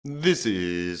This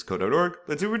is code.org.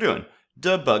 Let's see what we're doing.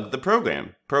 Debug the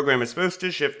program. Program is supposed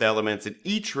to shift the elements in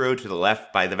each row to the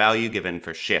left by the value given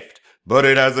for shift, but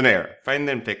it has an error. Find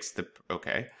then fix the...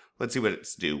 Okay, let's see what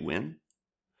it's doing.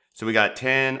 So we got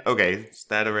 10. Okay, so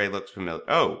that array looks familiar.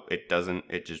 Oh, it doesn't.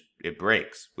 It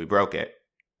breaks. We broke it.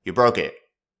 You broke it.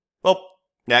 Well,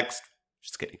 next.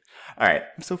 Just kidding. All right,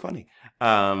 I'm so funny.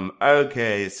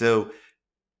 Okay, so...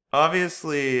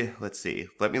 Obviously, let's see.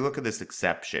 Let me look at this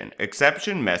exception.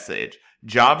 Exception message.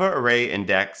 Java array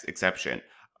index exception.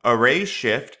 Array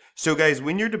shift. So guys,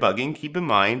 when you're debugging, keep in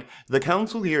mind, the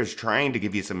console here is trying to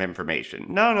give you some information.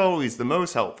 Not always the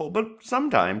most helpful, but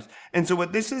sometimes. And so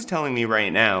what this is telling me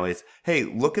right now is, hey,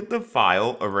 look at the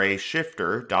file array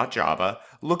shifter.java.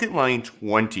 Look at line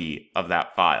 20 of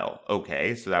that file.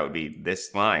 Okay, so that would be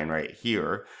this line right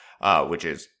here, which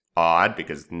is odd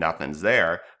because nothing's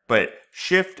there. But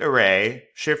shift array,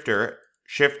 shifter,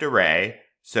 shift array,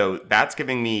 so that's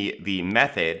giving me the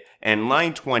method, and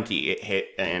line 20, it hit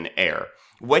an error.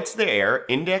 What's the error?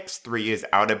 Index 3 is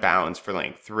out of bounds for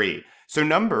length 3. So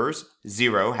numbers,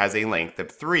 0 has a length of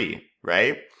 3,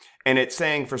 right? And it's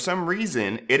saying for some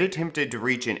reason, it attempted to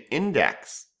reach an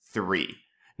index 3.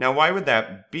 Now, why would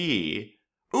that be?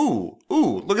 Ooh,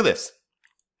 look at this.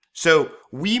 So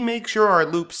we make sure our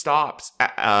loop stops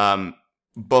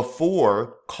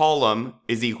before column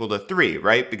is equal to 3,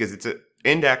 right? Because it's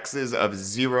indexes of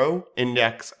 0,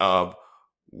 index of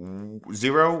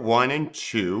 0, 1, and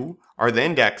 2 are the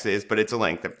indexes, but it's a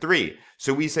length of 3.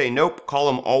 So we say, nope,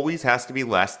 column always has to be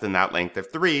less than that length of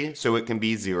 3, so it can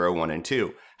be 0, 1, and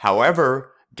 2.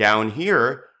 However, down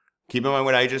here, keep in mind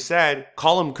what I just said,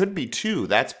 column could be 2,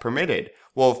 that's permitted.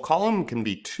 Well, if column can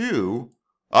be 2,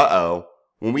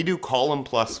 when we do column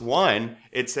plus 1,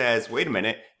 it says, wait a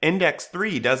minute, index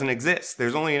 3 doesn't exist.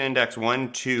 There's only an index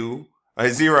 1, 2,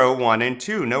 0, 1, and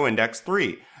 2, no index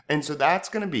 3. And so that's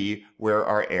going to be where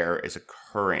our error is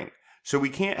occurring. So we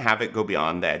can't have it go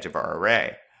beyond the edge of our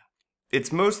array.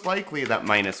 It's most likely that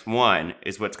 -1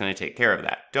 is what's going to take care of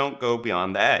that. Don't go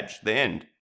beyond the edge, the end.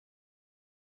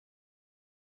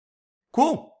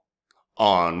 Cool.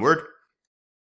 Onward.